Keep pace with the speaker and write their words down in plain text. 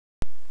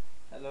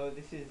Hello,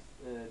 this is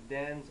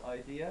Dan's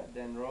idea,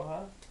 Dan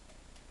Rojas.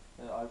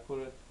 I put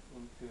it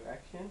into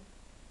action.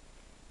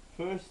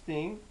 First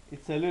thing,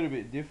 it's a little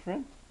bit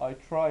different. I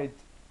tried,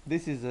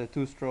 this is a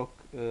two-stroke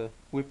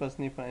whipper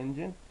snipper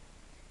engine.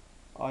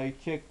 I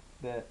checked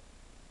that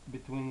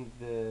between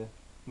the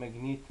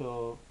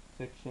magneto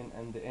section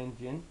and the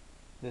engine,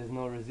 there's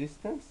no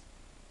resistance.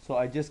 So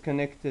I just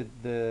connected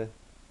the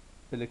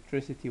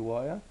electricity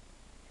wire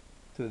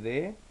to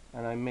there,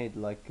 and I made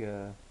like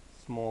a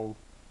small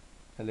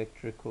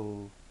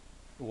electrical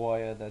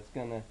wire that's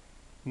gonna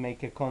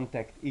make a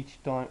contact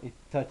each time it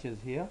touches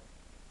here,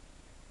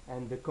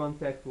 and the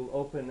contact will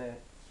open a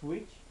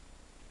switch.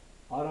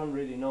 I don't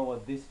really know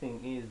what this thing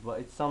is,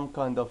 but it's some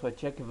kind of a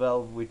check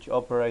valve which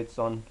operates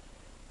on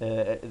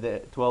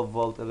the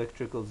 12-volt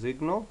electrical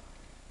signal.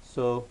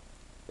 So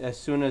as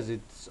soon as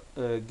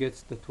it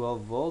gets the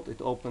 12 volt, it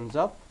opens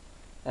up,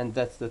 and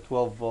that's the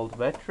 12-volt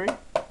battery.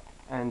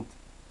 And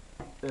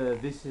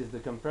this is the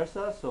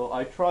compressor. So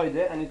I tried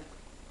it and it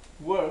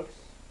works,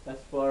 as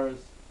far as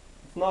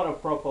it's not a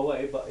proper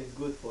way, but it's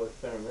good for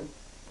experiments.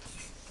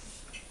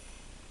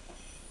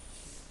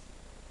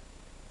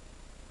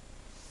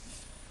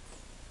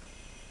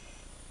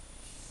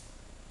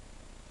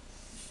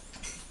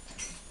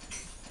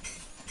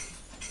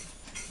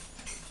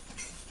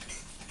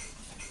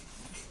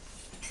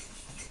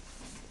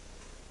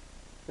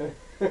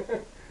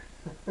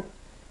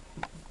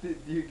 Did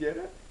you get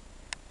it?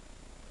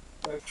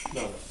 No,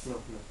 no, no,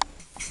 no.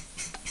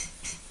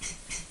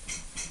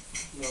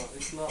 No,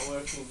 it's not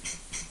working.